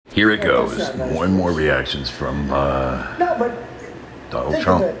Here it goes. More and more reactions from Donald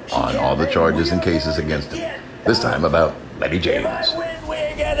Trump on all the charges and cases against him. This time about Betty James.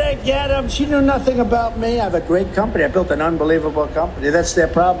 We're gonna get them. She knew nothing about me. I have a great company. I built an unbelievable company. That's their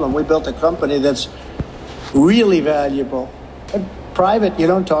problem. We built a company that's really valuable. But private, you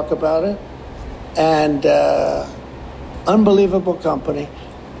don't talk about it. And unbelievable company.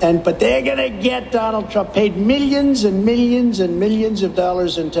 But they're going to get Donald Trump. Paid millions and millions and millions of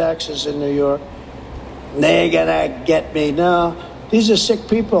dollars in taxes in New York. They're going to get me. No, these are sick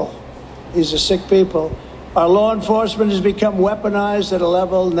people. These are sick people. Our law enforcement has become weaponized at a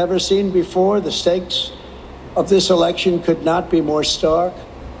level never seen before. The stakes of this election could not be more stark.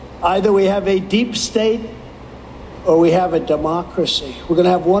 Either we have a deep state or we have a democracy. We're going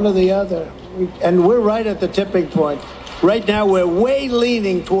to have one or the other. And we're right at the tipping point. Right now, we're way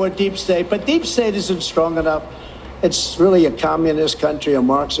leaning toward deep state, but deep state isn't strong enough. It's really a communist country, a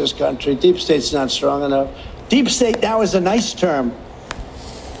Marxist country. Deep state's not strong enough. Deep state now is a nice term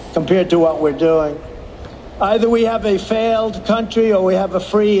compared to what we're doing. Either we have a failed country or we have a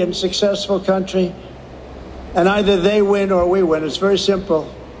free and successful country, and either they win or we win. It's very simple.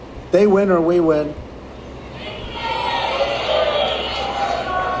 They win or we win.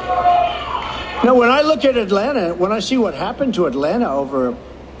 Now, when I look at Atlanta, when I see what happened to Atlanta over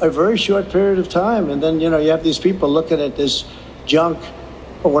a very short period of time, and then, you have these people looking at this junk.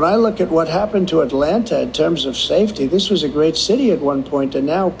 But when I look at what happened to Atlanta in terms of safety, this was a great city at one point, and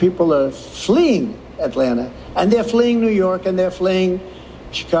now people are fleeing Atlanta. And they're fleeing New York, and they're fleeing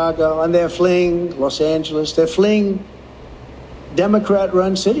Chicago, and they're fleeing Los Angeles. They're fleeing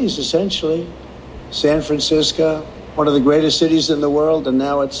Democrat-run cities, essentially. San Francisco, one of the greatest cities in the world, and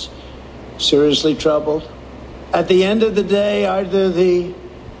now it's seriously troubled. At the end of the day, either the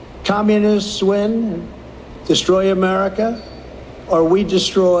communists win and destroy America, or we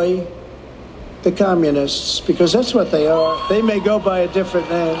destroy the communists, because that's what they are. They may go by a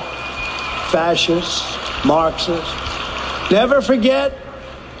different name, fascists, Marxists. Never forget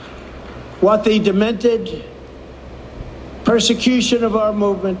what the demented persecution of our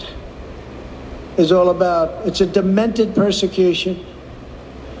movement is all about. It's a demented persecution.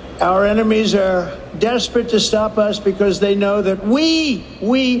 Our enemies are desperate to stop us because they know that we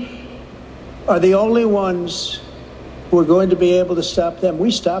are the only ones who are going to be able to stop them.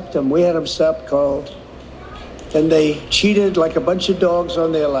 We stopped them. We had them stopped cold. And they cheated like a bunch of dogs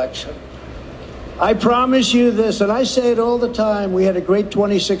on the election. I promise you this, and I say it all the time, we had a great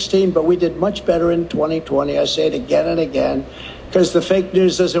 2016, but we did much better in 2020. I say it again and again, because the fake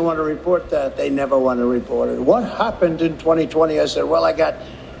news doesn't want to report that. They never want to report it. What happened in 2020? I said, well, I got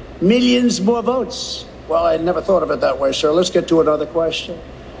millions more votes. Well, I never thought of it that way, sir. Let's get to another question.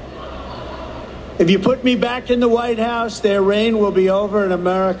 If you put me back in the White House, their reign will be over and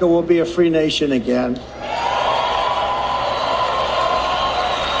America will be a free nation again.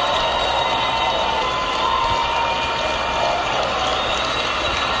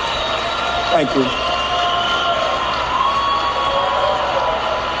 Thank you.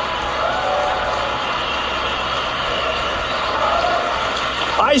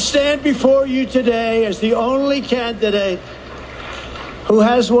 I stand before you today as the only candidate who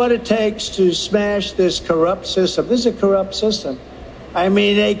has what it takes to smash this corrupt system. This is a corrupt system. I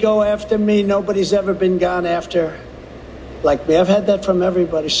mean, they go after me. Nobody's ever been gone after like me. I've had that from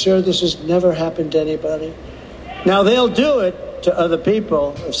everybody. Sir, this has never happened to anybody. Now, they'll do it to other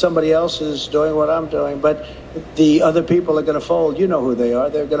people if somebody else is doing what I'm doing, but the other people are going to fold. You know who they are.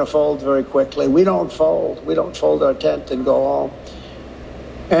 They're going to fold very quickly. We don't fold. We don't fold our tent and go home.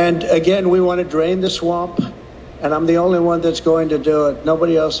 And again, we want to drain the swamp, and I'm the only one that's going to do it.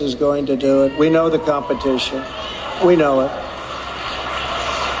 Nobody else is going to do it. We know the competition. We know it.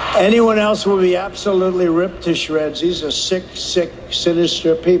 Anyone else will be absolutely ripped to shreds. These are sick, sick,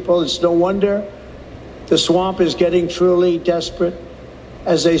 sinister people. It's no wonder the swamp is getting truly desperate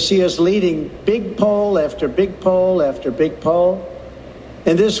as they see us leading big poll after big poll after big poll.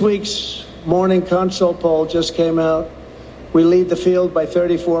 And this week's morning consult poll just came out. We lead the field by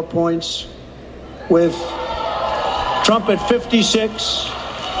 34 points with Trump at 56,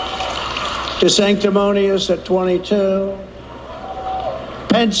 DeSanctimonious at 22,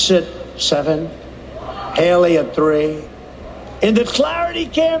 Pence at 7, Haley at 3. In the Clarity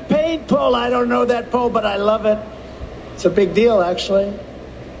Campaign poll, I don't know that poll, but I love it. It's a big deal, actually.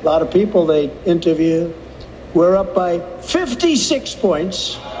 A lot of people they interview. We're up by 56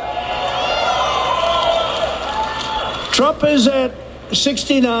 points. Trump is at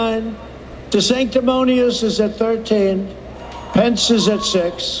 69, DeSanctimonious is at 13, Pence is at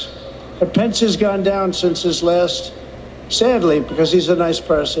 6. But Pence has gone down since his last Sadly, because he's a nice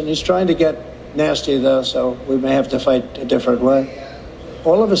person. He's trying to get nasty, though, so we may have to fight a different way.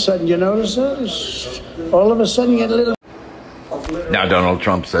 All of a sudden, you notice this? All of a sudden, you get a little... Now, Donald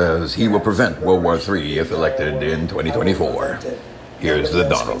Trump says he will prevent World War III if elected in 2024. Here's the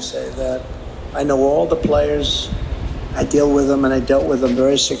Donald. Say that. I know all the players. I deal with them, and I dealt with them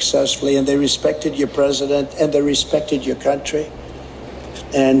very successfully, and they respected your president, and they respected your country.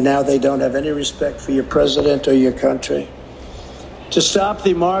 And now they don't have any respect for your president or your country. To stop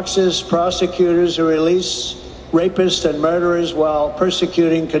the Marxist prosecutors who release rapists and murderers while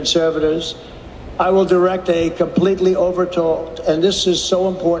persecuting conservatives, I will direct a completely overhauled, and this is so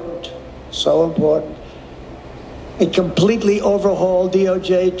important, a completely overhauled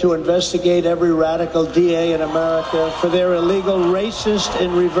DOJ to investigate every radical DA in America for their illegal, racist,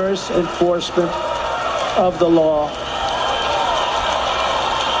 and reverse enforcement of the law.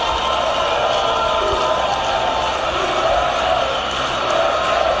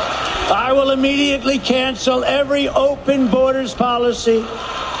 I will immediately cancel every open borders policy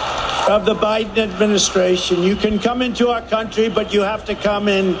of the Biden administration. You can come into our country, but you have to come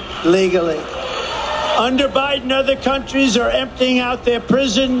in legally. Under Biden, other countries are emptying out their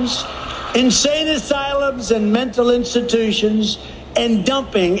prisons, insane asylums, and mental institutions, and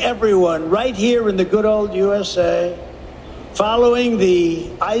dumping everyone right here in the good old USA, following the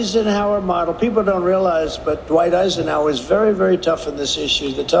Eisenhower model. People don't realize, but Dwight Eisenhower is very, very tough on this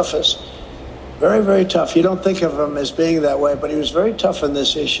issue, the toughest. Very, very tough. You don't think of him as being that way, but he was very tough on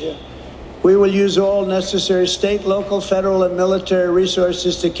this issue. We will use all necessary state, local, federal, and military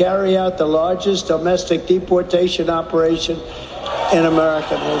resources to carry out the largest domestic deportation operation in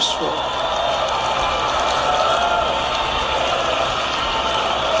American history.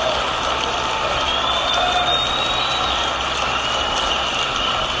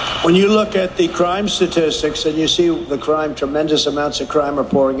 When you look at the crime statistics and you see the crime, tremendous amounts of crime are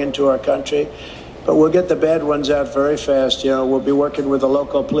pouring into our country, but we'll get the bad ones out very fast. You know, we'll be working with the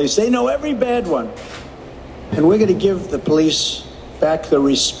local police. They know every bad one. And we're going to give the police back the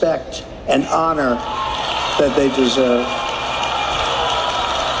respect and honor that they deserve.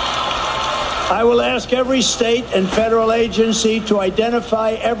 I will ask every state and federal agency to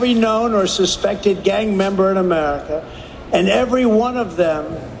identify every known or suspected gang member in America, and every one of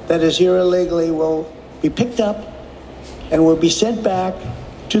them that is here illegally will be picked up and will be sent back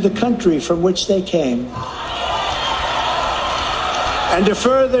to the country from which they came. And to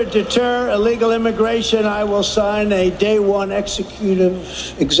further deter illegal immigration, I will sign a day one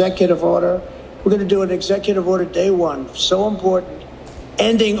executive order. We're going to do an executive order day one, so important,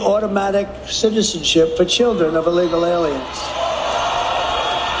 ending automatic citizenship for children of illegal aliens.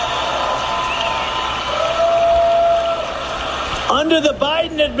 Under the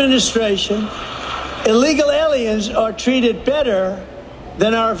Biden administration, illegal aliens are treated better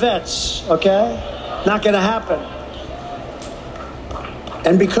than our vets, okay? Not going to happen.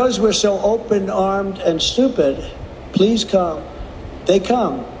 And because we're so open-armed and stupid, please come. They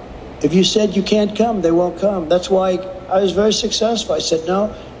come. If you said you can't come, they won't come. That's why I was very successful. I said,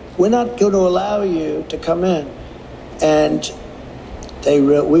 no, we're not going to allow you to come in. And we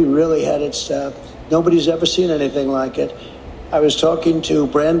really had it stopped. Nobody's ever seen anything like it. I was talking to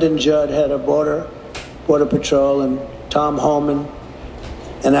Brandon Judd, head of Border Patrol, and Tom Homan,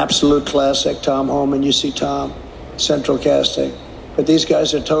 an absolute classic, Tom Homan. You see Tom, central casting. But these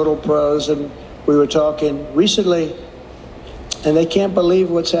guys are total pros, and we were talking recently, and they can't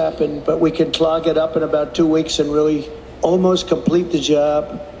believe what's happened, but we can clog it up in about 2 weeks and really almost complete the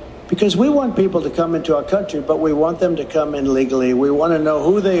job. Because we want people to come into our country, but we want them to come in legally. We want to know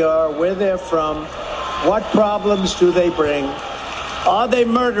who they are, where they're from, what problems do they bring. Are they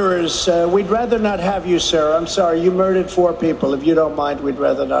murderers? We'd rather not have you, sir. I'm sorry, you murdered 4 people. If you don't mind, we'd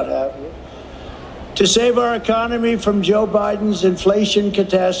rather not have you. To save our economy from Joe Biden's inflation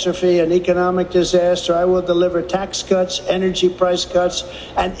catastrophe and economic disaster, I will deliver tax cuts, energy price cuts,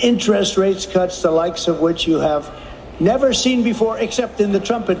 and interest rates cuts, the likes of which you have never seen before, except in the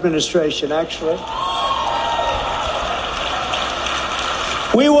Trump administration, actually.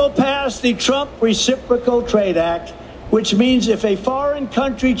 We will pass the Trump Reciprocal Trade Act, which means if a foreign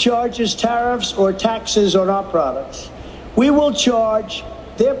country charges tariffs or taxes on our products, we will charge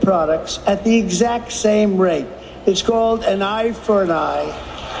their products at the exact same rate. It's called an eye for an eye.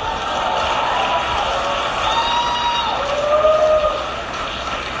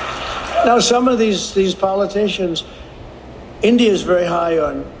 Now, some of these politicians, India is very high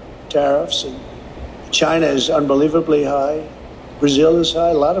on tariffs, and China is unbelievably high. Brazil is high.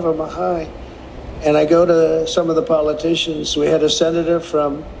 A lot of them are high. And I go to some of the politicians. We had a senator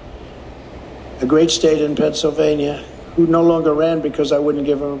from a great state in Pennsylvania who no longer ran because I wouldn't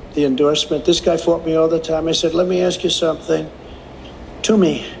give him the endorsement. This guy fought me all the time. I said, let me ask you something.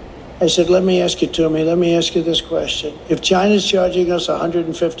 Toomey. I said, let me ask you this question. If China's charging us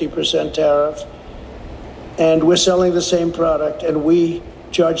 150% tariff, and we're selling the same product, and we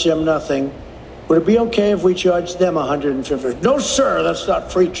charge them nothing, would it be okay if we charge them 150? No, sir, that's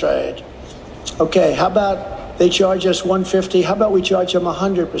not free trade. Okay, how about they charge us 150? How about we charge them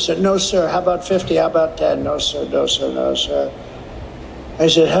 100%? No, sir. How about 50? How about 10? No, sir, no, sir, no, sir. I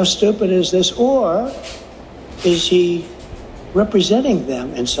said, how stupid is this? Or is he representing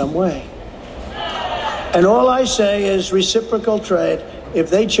them in some way? And all I say is reciprocal trade. If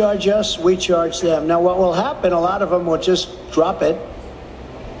they charge us, we charge them. Now, what will happen, a lot of them will just drop it.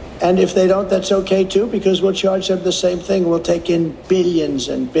 And if they don't, that's okay too, because we'll charge them the same thing. We'll take in billions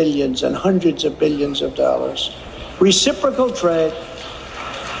and billions and hundreds of billions of dollars. Reciprocal trade.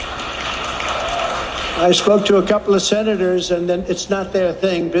 I spoke to a couple of senators, and then it's not their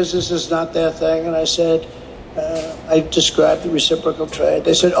thing. Business is not their thing. And I said, I described the reciprocal trade.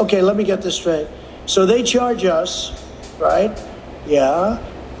 They said, okay, let me get this straight. So they charge us, right? Yeah.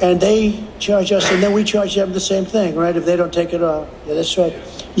 And they charge us, and then we charge them the same thing, right? If they don't take it off. Yeah, that's right.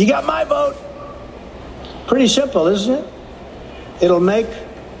 You got my vote. Pretty simple, isn't it? It'll make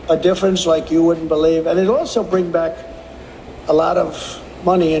a difference like you wouldn't believe. And it'll also bring back a lot of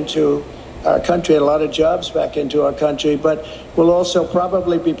money into our country, a lot of jobs back into our country. But we'll also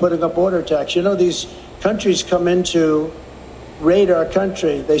probably be putting a border tax. You know, these countries come in to raid our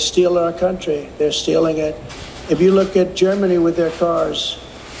country. They steal our country. They're stealing it. If you look at Germany with their cars,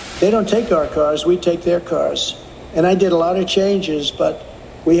 they don't take our cars, we take their cars. And I did a lot of changes, but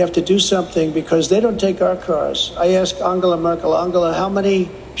we have to do something because they don't take our cars. I asked Angela Merkel, Angela, how many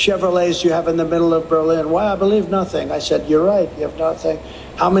Chevrolets do you have in the middle of Berlin? Why, I believe nothing. I said, you're right, you have nothing.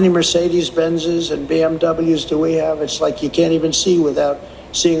 How many Mercedes-Benzes and BMWs do we have? It's like you can't even see without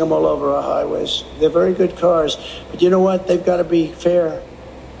seeing them all over our highways. They're very good cars. But you know what? They've got to be fair.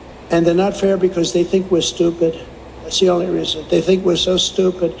 And they're not fair because they think we're stupid. That's the only reason. They think we're so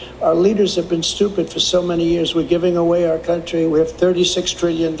stupid. Our leaders have been stupid for so many years. We're giving away our country. We have $36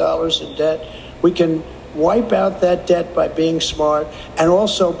 trillion in debt. We can wipe out that debt by being smart and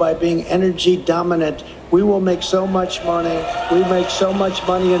also by being energy dominant. We will make so much money. We make so much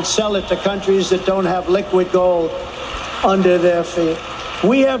money and sell it to countries that don't have liquid gold under their feet.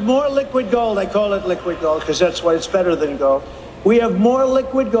 We have more liquid gold. I call it liquid gold because that's why it's better than gold. We have more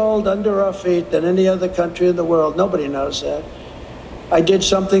liquid gold under our feet than any other country in the world. Nobody knows that. I did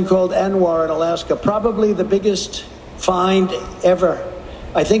something called Anwar in Alaska, probably the biggest find ever.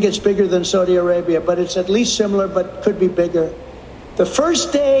 I think it's bigger than Saudi Arabia, but it's at least similar, but could be bigger. The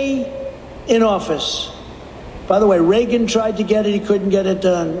first day in office, by the way, Reagan tried to get it, he couldn't get it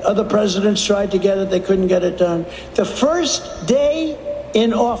done. Other presidents tried to get it, they couldn't get it done. The first day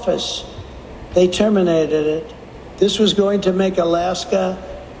in office, they terminated it. This was going to make Alaska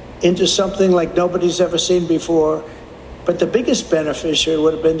into something like nobody's ever seen before. But the biggest beneficiary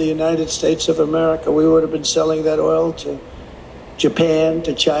would have been the United States of America. We would have been selling that oil to Japan,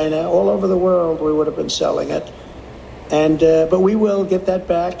 to China, all over the world we would have been selling it. And but we will get that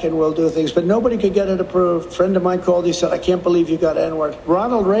back and we'll do things. But nobody could get it approved. A friend of mine called, he said, I can't believe you got Anwar.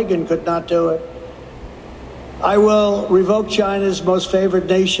 Ronald Reagan could not do it. I will revoke China's most favored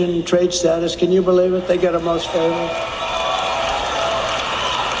nation trade status. Can you believe it? They get a most favored.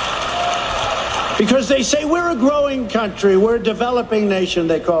 Because they say we're a growing country. We're a developing nation,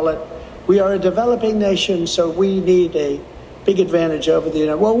 they call it. We are a developing nation, so we need a big advantage over the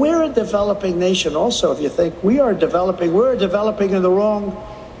United States. Well, we're a developing nation also, if you think. We're developing in the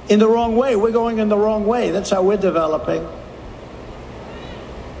wrong way. We're going in the wrong way. That's how we're developing.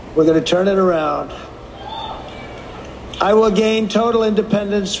 We're going to turn it around. I will gain total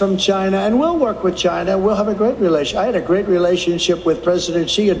independence from China, and we'll work with China. We'll have a great relationship. I had a great relationship with President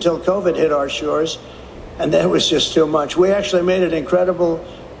Xi until COVID hit our shores, and that was just too much. We actually made an incredible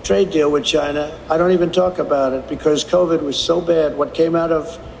trade deal with China. I don't even talk about it because COVID was so bad. What came out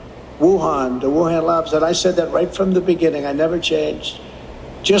of Wuhan, the Wuhan labs, and I said that right from the beginning. I never changed.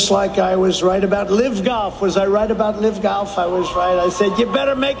 Just like I was right about Live Golf. Was I right about Live Golf? I was right. I said, you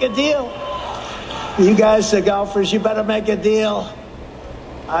better make a deal. You guys, the golfers, you better make a deal.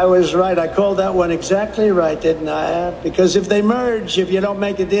 I was right. I called that one exactly right, didn't I? Because if they merge, if you don't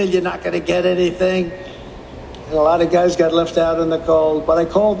make a deal, you're not going to get anything. And a lot of guys got left out in the cold. But I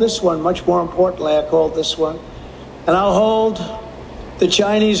called this one, much more importantly, I called this one. And I'll hold the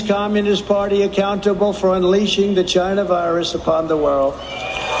Chinese Communist Party accountable for unleashing the China virus upon the world.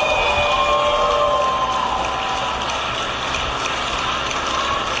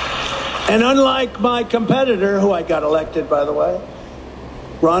 And unlike my competitor, who I got elected, by the way,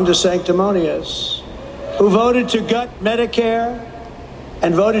 Ron DeSanctimonious, who voted to gut Medicare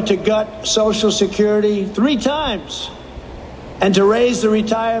and voted to gut Social Security 3 times and to raise the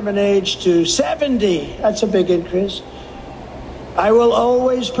retirement age to 70. That's a big increase. I will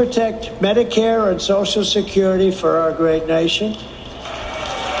always protect Medicare and Social Security for our great nation.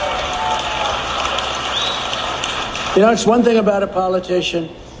 You know, it's one thing about a politician.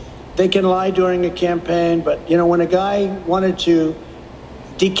 They can lie during a campaign, but, you know, when a guy wanted to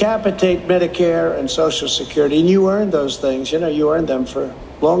decapitate Medicare and Social Security, and you earned those things, you know, you earned them for a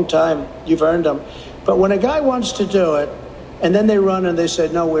long time, you've earned them. But when a guy wants to do it, and then they run and they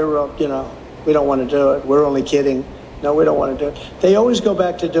say, no, you know, we don't want to do it, we're only kidding, no, we don't want to do it, they always go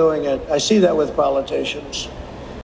back to doing it. I see that with politicians.